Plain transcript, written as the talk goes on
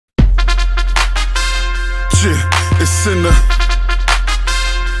Yeah, it's SINA.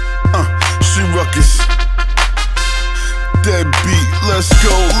 She ruckus. Dead beat. Let's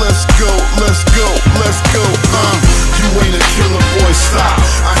go, let's go, let's go, let's go. You ain't a killer, boy. Stop.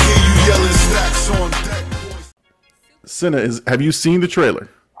 I hear you yelling stacks on deck. SINA, have you seen the trailer?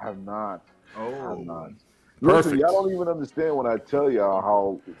 I have not. Oh, I have not. Perfect. Listen, y'all don't even understand when I tell y'all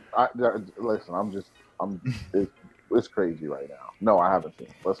how. Listen, it's crazy right now. No, I haven't seen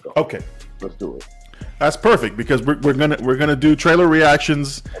it. Let's go. Okay, let's do it. That's perfect because we're gonna do trailer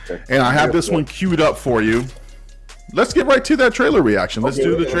reactions, okay. And I have this one queued up for you. Let's get right to that trailer reaction. Let's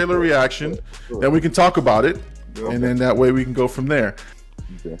do the trailer reaction, then we can talk about it, and then that way we can go from there.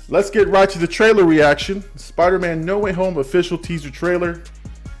 Okay. Let's get right to the trailer reaction. Spider-Man No Way Home official teaser trailer.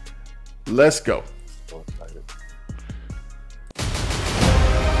 Let's go. So excited.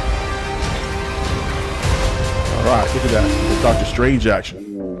 All right, look at that. The Doctor Strange action.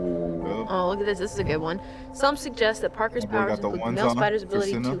 Oh, look at this. This is a good one. Some suggest that Parker's powers include the male spider's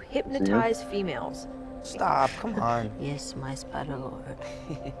ability to hypnotize females. Stop, come on. Yes, my spider lord.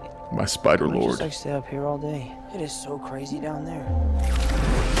 My spider lord. I just like stay up here all day. It is so crazy down there.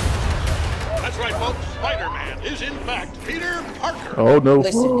 That's right, folks. Spider-Man is in fact Peter Parker. Oh no!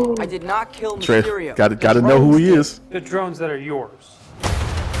 Listen, I did not kill Mysterio. Got to know who he is. The drones that are yours.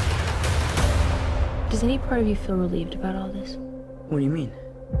 Does any part of you feel relieved about all this? What do you mean?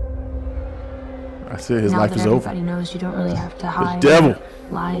 I said his life is over. Everybody knows you don't really have to hide. The devil.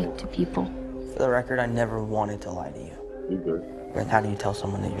 Lie to people. For the record, I never wanted to lie to you. You good? But how do you tell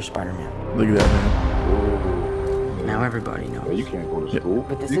someone that you're Spider-Man? Look at that, man. Now everybody knows. Well, you can't go to school.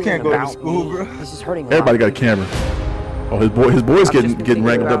 But this you can't go to school, bro. This is hurting. Everybody got a camera. Oh, his boy's getting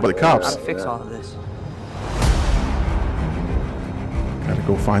wrangled up by the cops. How to fix all of this. Gotta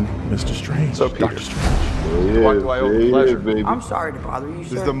go find Mr. Strange. Doctor Strange. I'm sorry to bother you,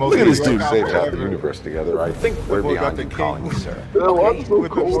 sir. Look at this dude. Saved half the universe together. I think we're beyond you calling me sir.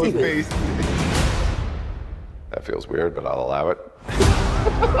 Okay. That feels weird, but I'll allow it.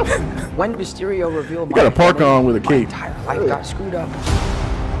 When Mysterio revealed you got a park on with a cape. My entire life got screwed up.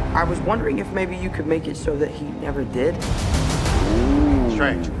 I was wondering if maybe you could make it so that he never did.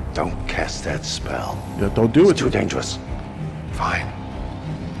 Strange. Don't cast that spell. Yeah, don't do it. It's too dangerous. Fine.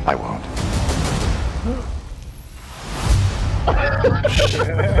 I won't.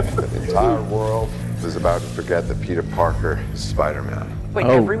 The entire world is about to forget that Peter Parker is Spider-Man. Wait,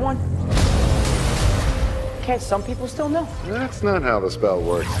 everyone? Can't some people still know? That's not how the spell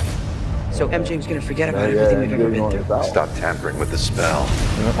works. So MJ's gonna forget about everything we've ever been through. Stop tampering with the spell.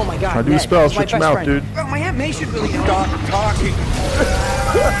 Yep. Oh my God! Try to do a spell. Shut your mouth, dude. Oh, my Aunt May should really know. Stop talking.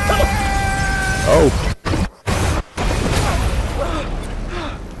 Oh.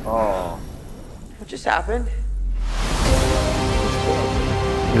 Oh. What just happened?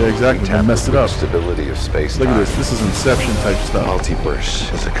 Yeah, exactly. I messed it up. Stability of space. Look at this. This is Inception type stuff.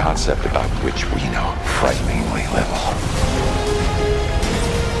 Multiverse is a concept about which we know frighteningly little.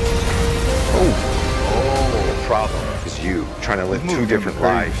 Oh. The problem is you trying to live two different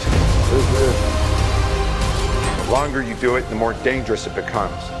lives. The longer you do it, the more dangerous it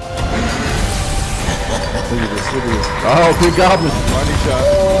becomes. Look at this. Look at this. Oh, big goblin. Money shot.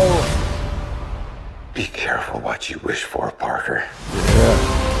 Oh. Be careful what you wish for, Parker. Yeah.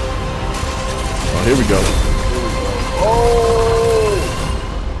 Oh, here we go. Oh!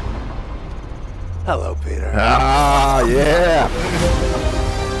 Hello, Peter. Ah, yeah.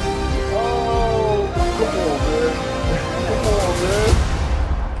 Oh, come on,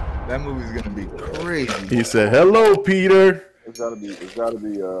 man. That movie's gonna be crazy. He said, "Hello, Peter." It's gotta be.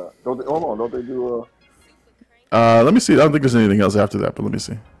 Don't they? Hold on. Don't they do Let me see. I don't think there's anything else after that, but let me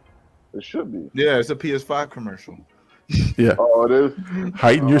see. It should be. Yeah, it's a PS5 commercial. Yeah. Oh, it is.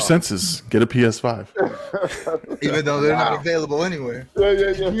 Heighten your senses. Get a PS5. Even though they're not available anywhere.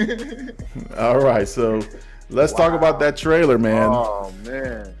 Yeah. All right, so let's talk about that trailer, man. Oh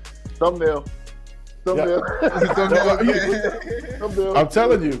man, thumbnail. Yeah. I'm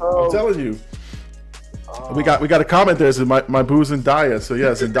telling you. We got a comment there. So my boo's Zendaya. So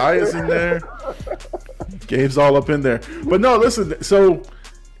yeah, Zendaya's in there. Gabe's all up in there. But no, listen. So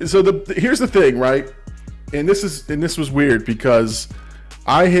here's the thing, right? And this was weird because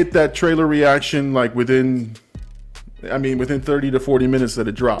I hit that trailer reaction like within 30 to 40 minutes that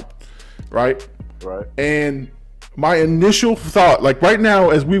it dropped, right? Right. And my initial thought, like right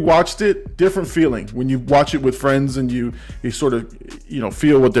now as we watched it, different feeling when you watch it with friends and you sort of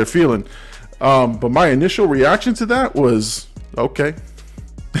feel what they're feeling. But my initial reaction to that was okay.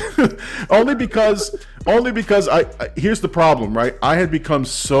 only because here's the problem, right? I had become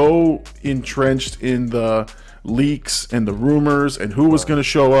so entrenched in the leaks and the rumors and who was going to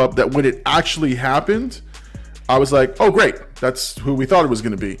show up that when it actually happened, I was like, oh great, that's who we thought it was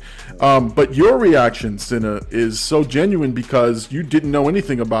going to be. But your reaction, Sina, is so genuine because you didn't know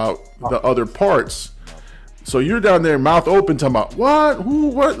anything about the other parts. So you're down there, mouth open, talking about what, who,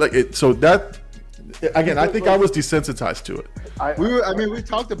 what, like it. So that, again, I think I was desensitized to it. We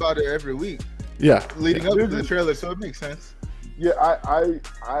talked about it every week. Yeah, leading up to the trailer, so it makes sense. Yeah,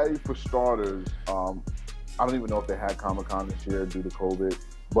 I for starters, I don't even know if they had Comic-Con this year due to COVID,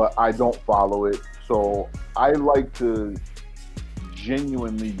 but I don't follow it. So I like to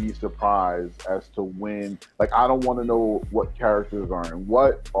genuinely be surprised as to when, like, I don't want to know what characters are and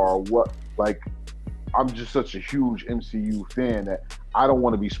what, like, I'm just such a huge MCU fan that I don't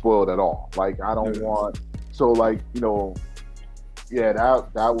want to be spoiled at all. Like, I don't want, so like, you know, yeah,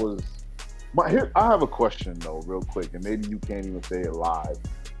 that was, I have a question though, real quick, and maybe you can't even say it live,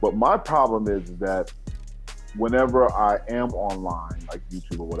 but my problem is that whenever I am online, like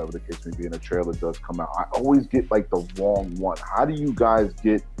YouTube or whatever the case may be, and a trailer does come out, I always get like the wrong one. How do you guys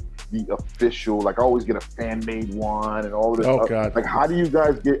get the official? Like, I always get a fan-made one and all of this. Oh God! Like, how do you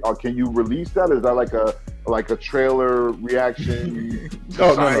guys get? Can you release that? Is that like a trailer reaction?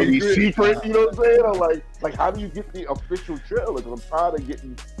 No, secret. You know what I'm saying? Or like how do you get the official trailer? Because I'm tired of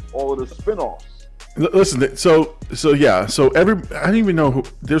getting all of the spinoffs. Listen, so yeah, so I don't even know who.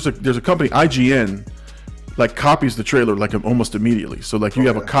 There's a company, IGN, like copies the trailer like almost immediately. So like you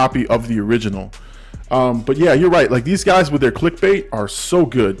have a copy of the original. But yeah, you're right. Like these guys with their clickbait are so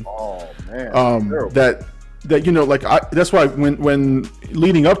good. Oh man, that you know, like that's why when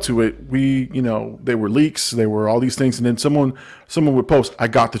leading up to it, they were leaks, they were all these things, and then someone would post, "I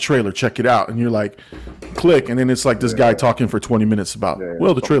got the trailer, check it out," and you're like, click, and then it's like this guy talking for 20 minutes about,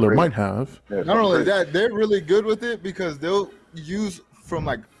 well, the trailer might have. Not only that, they're really good with it because they'll use from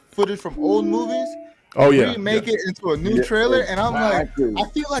like footage from old movies. Oh yeah, remake it into a new trailer, and I'm like, I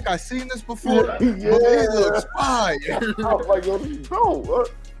feel like I've seen this before. But it looks fine. I was like, yo, this is dope.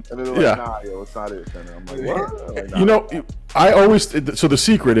 And then they're like, nah, yo, it's not it. And I'm like, what? Like, nah. You know, I always, so the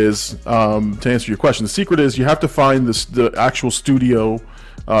secret is, to answer your question, the secret is you have to find the actual studio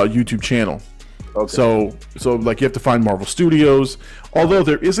YouTube channel. Okay. So like you have to find Marvel Studios. Although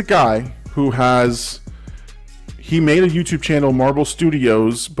there is a guy who he made a YouTube channel, Marvel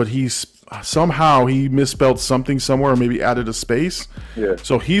Studios, but somehow he misspelled something somewhere, or maybe added a space. Yeah.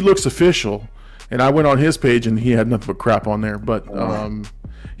 So he looks official, and I went on his page and he had nothing but crap on there. But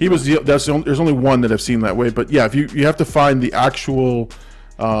there's only one that I've seen that way. But yeah, if you have to find the actual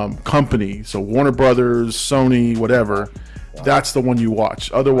company, so Warner Brothers, Sony, whatever, that's the one you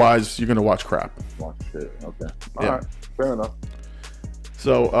watch. Otherwise, you're gonna watch crap. Watch shit. Okay. All right. Fair enough.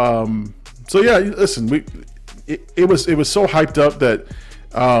 So yeah, listen, it was so hyped up that.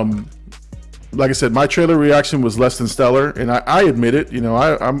 Like I said, my trailer reaction was less than stellar, and I admit it. You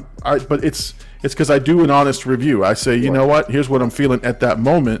know, but it's because I do an honest review. I say, you know what? Here's what I'm feeling at that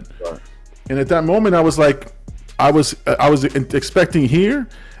moment, and at that moment, I was like, I was expecting here,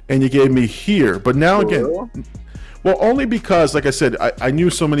 and you gave me here. But now again, well, only because, like I said, I knew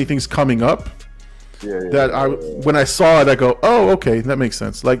so many things coming up. When I saw it, I go, oh, okay, that makes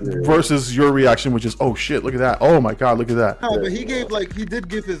sense. Like versus your reaction, which is, oh shit, look at that, oh my god, look at that. No, but he did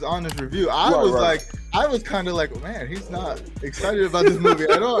give his honest review. I was kind of like, man, he's not excited about this movie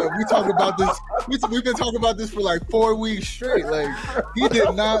at all. We talk about this, we've been talking about this for like 4 weeks straight. Like he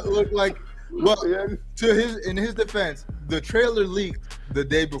did not look like. But in his defense, the trailer leaked the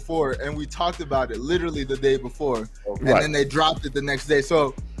day before, and we talked about it literally the day before, and then they dropped it the next day.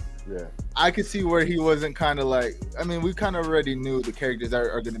 So. Yeah, I could see where he wasn't kind of like. I mean, we kind of already knew the characters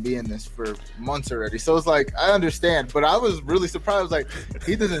are going to be in this for months already. So it's like I understand, but I was really surprised. Like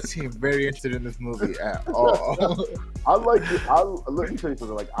he doesn't seem very interested in this movie at all. I like it. Let me tell you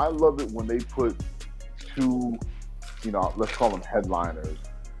something. Like I love it when they put two, let's call them headliners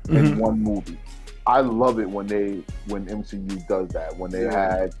in one movie. I love it when MCU does that. When they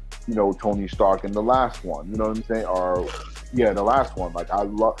had Tony Stark in the last one. You know what I'm saying? Or the last one. Like I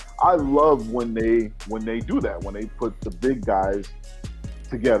love when they do that, when they put the big guys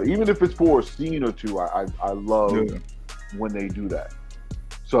together, even if it's for a scene or two. I love when they do that.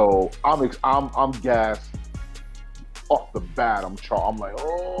 So I'm gassed off the bat. I'm like,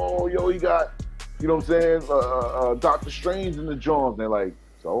 oh, yo, you got, you know what I'm saying? Doctor Strange in the Jones. They're like,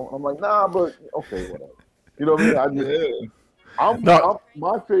 so I'm like, nah, but okay, whatever. You know what I mean?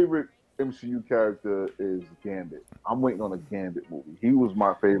 My favorite MCU character is Gambit. I'm waiting on a Gambit movie. He was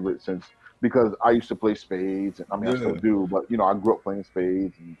my favorite because I used to play spades, and I mean I still do, but I grew up playing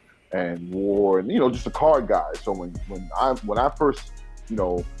spades and war, and just a card guy. So when I first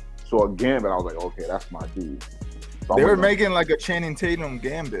saw Gambit, I was like, okay, that's my dude. So They were making like a Channing Tatum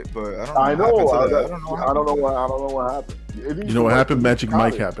Gambit, but I don't know. I don't know what happened. You know what happened? Magic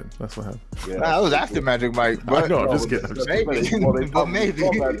Mike happened. That's what happened. Yeah. Nah, it was after Magic Mike. But, I know. I'm just kidding. Maybe. Well, they But maybe.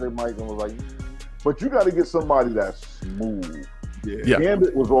 Magic Mike and was like, but you got to get somebody that's smooth. Yeah.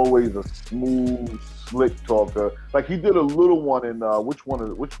 Gambit was always a smooth, slick talker. Like he did a little one in which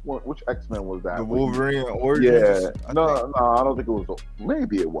X-Men was that? The Wolverine Origins. Yeah. No, I don't think it was.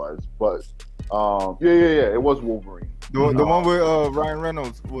 Maybe it was, but yeah, it was Wolverine. The one with Ryan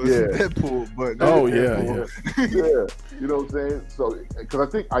Reynolds was Deadpool, but yeah. You know what I'm saying? So,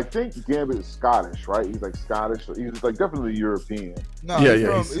 because I think Gambit is Scottish, right? He's like Scottish. He's like definitely European. No,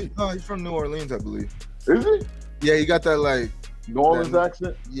 he's from New Orleans, I believe. Is he? Yeah, he got that like New Orleans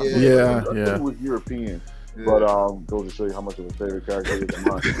accent. Yeah. I think it was European. Yeah. But goes to show you how much of a favorite character he is of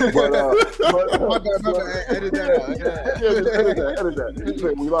mine. My bad. Edit that out. Edit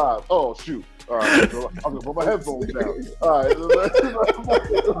that. We live. Oh shoot. All right, so I'm gonna put my headphones down. All right,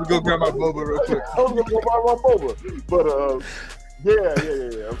 let me go grab my boba real quick. I was gonna go buy my boba, but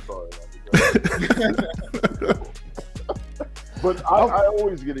yeah. I'm sorry. But I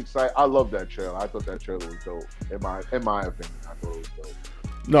always get excited. I love that trailer. I thought that trailer was dope. In my opinion, I thought it was dope.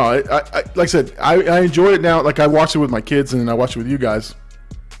 No, I like I said, I enjoy it now. Like I watched it with my kids, and then I watched it with you guys.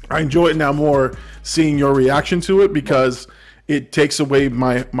 I enjoy it now more seeing your reaction to it because it takes away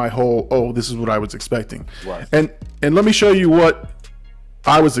my whole this is what I was expecting. Right. And let me show you what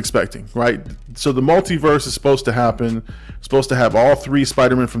I was expecting. Right. So the multiverse is supposed to happen. Supposed to have all three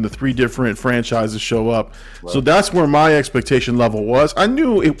Spider-Man from the three different franchises show up. Right. So that's where my expectation level was. I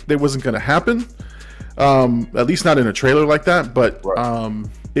knew it wasn't going to happen. At least not in a trailer like that, but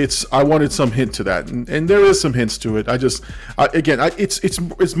I wanted some hint to that, and there is some hints to it. It's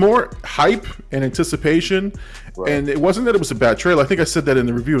more hype and anticipation, and it wasn't that it was a bad trailer. I think I said that in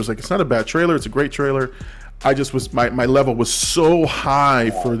the review. It was like, it's not a bad trailer, it's a great trailer. I just was my level was so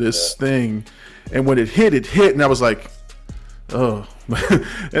high for this thing, and when it hit, and I was like, oh.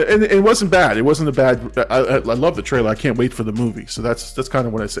 And it wasn't bad. It wasn't a bad. I love the trailer. I can't wait for the movie. So that's kind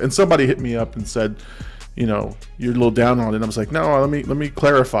of what I said. And somebody hit me up and said, you know, you're a little down on it. And I was like, no, let me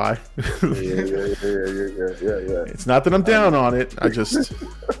clarify. Yeah. It's not that I'm down on it. I just.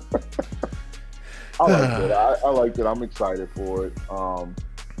 I liked it. I liked it. I'm excited for it.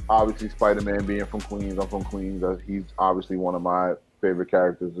 Obviously, Spider-Man being from Queens. I'm from Queens. He's obviously one of my favorite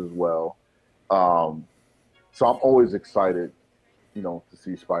characters as well. So I'm always excited, you know, to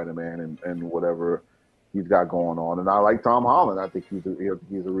see Spider-Man and whatever he's got going on. And I like Tom Holland. I think he's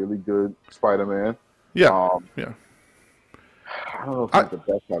a really good Spider-Man. Yeah. I don't know if he's the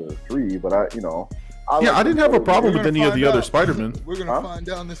best out of the three, but I didn't have a problem with any of the other Spider-Man. We're gonna find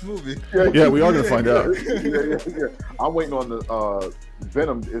out in this movie. Yeah, we are gonna find out. Yeah. I'm waiting on the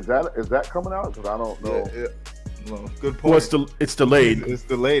Venom. Is that coming out? Because I don't know. Yeah. Well, good point. Well, it's delayed. It's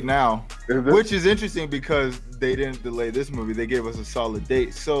delayed now, which is interesting because they didn't delay this movie. They gave us a solid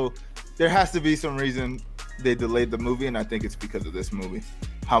date, so there has to be some reason they delayed the movie, and I think it's because of this movie.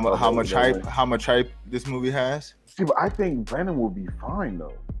 How much hype this movie has. See, but I think Venom will be fine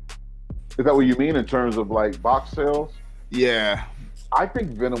though. Is that what you mean in terms of like box sales? Yeah, I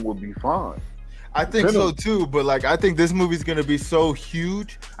think Venom will be fine. I think so too, but like I think this movie's gonna be so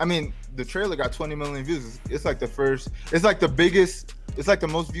huge. I mean, the trailer got 20 million views. It's like the biggest, it's like the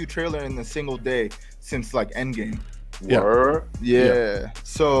most viewed trailer in a single day since like Endgame. Yeah.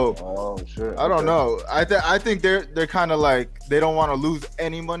 So shit. I don't know. I think they're kind of like they don't want to lose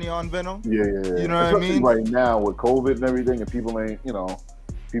any money on Venom. Yeah. You know what I mean? Right now with COVID and everything, and people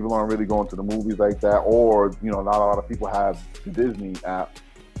aren't really going to the movies like that, or not a lot of people have the Disney app.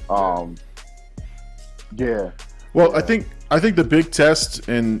 Yeah. Well, I think the big test,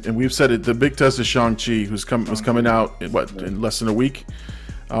 and we've said it, the big test is Shang-Chi, was coming out in less than a week.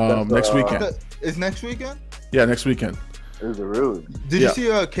 Next weekend. Is next weekend? Yeah, next weekend. Is it really? Did you see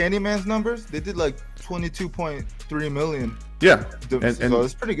Candyman's numbers? They did like 22.3 million. Yeah. So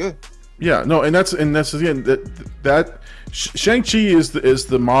it's pretty good. Yeah, no, and that's again that Shang-Chi is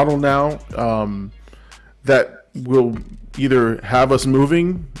the model now that will either have us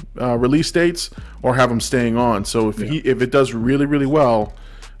moving release dates or have them staying on. So if it does really, really well,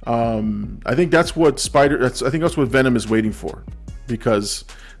 I think that's what Venom is waiting for, because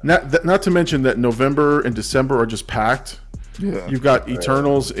not to mention that November and December are just packed. Yeah. You've got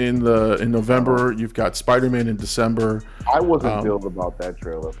Eternals in November. You've got Spider-Man in December. I wasn't thrilled about that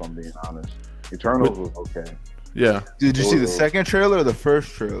trailer, if I'm being honest. Eternals was okay. Yeah. Did you see the second trailer or the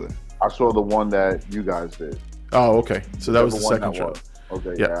first trailer? I saw the one that you guys did. Oh, okay. So that was the second trailer.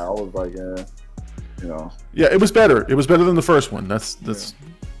 Okay. Yeah. I was like, Yeah, it was better. It was better than the first one. That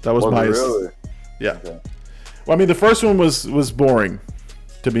was my. Really? Yeah. Okay. Well, I mean, the first one was boring,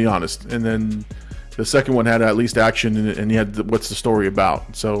 to be honest, and then the second one had at least action, and you had what's the story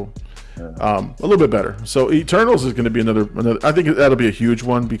about. So a little bit better. So Eternals is going to be another. I think that'll be a huge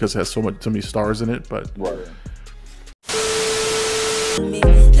one because it has so many stars in it. But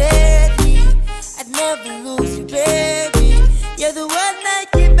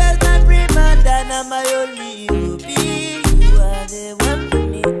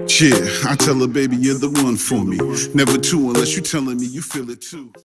yeah, I tell her, baby, you're the one for me. Never two unless you telling me you feel it too.